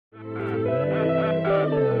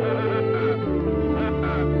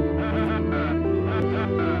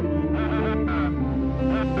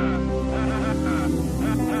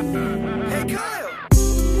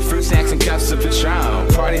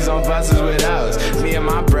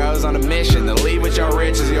on a mission to leave with your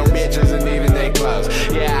riches, your bitches, and even they clothes.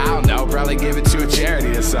 Yeah, I don't know, probably give it to a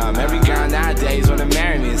charity or something. Every girl nowadays wanna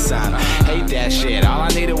marry me or something. Hate that shit, all I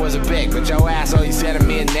needed was a pic, but your ass always sending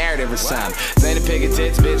me a narrative or something. Say the pic of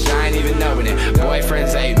tits, bitch, I ain't even knowing it.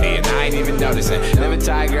 Boyfriends hate me, and I ain't even noticing. Never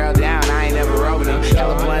tie a girl down, I ain't never roving them.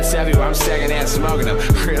 Hella blunts everywhere, I'm second hand smoking them.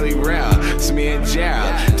 Really real, it's me and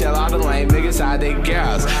Gerald. Tell all the lame niggas how they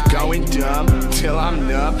girls. Going dumb, till I'm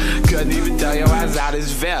numb. Couldn't even tell your ass out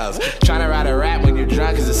his veils. Trying to write a rap when you're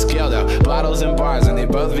drunk is a skill though. Bottles and bars and they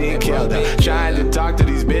both being killed though. Trying to talk to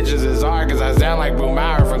these bitches is hard, cause I sound like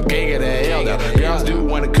Boomhauer from King of the Hill though. Girls do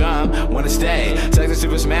wanna come, wanna stay. Sex and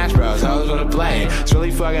Super Smash Bros, hoes wanna play. It's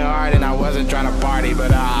really fucking hard and I wasn't trying to party,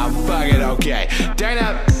 but fuck it, okay. Turn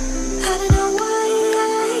up. I don't know why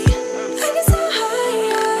I get so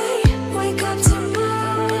high. Wake up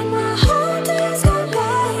tomorrow and my whole day's gone by.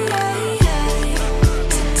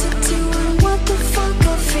 Doing what the fuck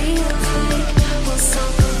I feel like. Will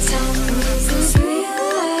someone tell me is this real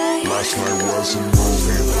life? Last night was a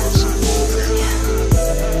movie,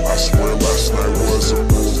 I swear last night was a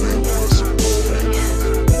movie,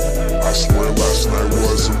 I swear last night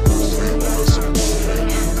was a movie,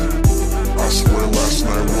 I swear last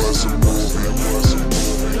night was a movie.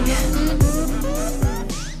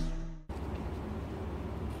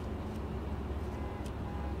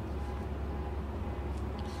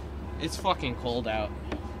 It's fucking cold out.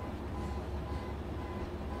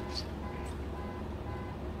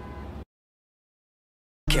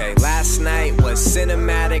 Okay, last night was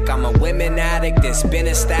cinematic. I'm a women addict, it's been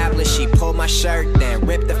established. She pulled my shirt, then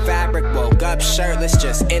ripped the fabric. Woke up shirtless,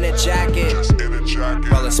 just in a jacket.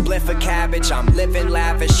 Roll a spliff of cabbage, I'm living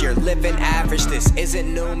lavish. You're living average, this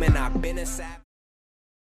isn't Newman, I've been a savage.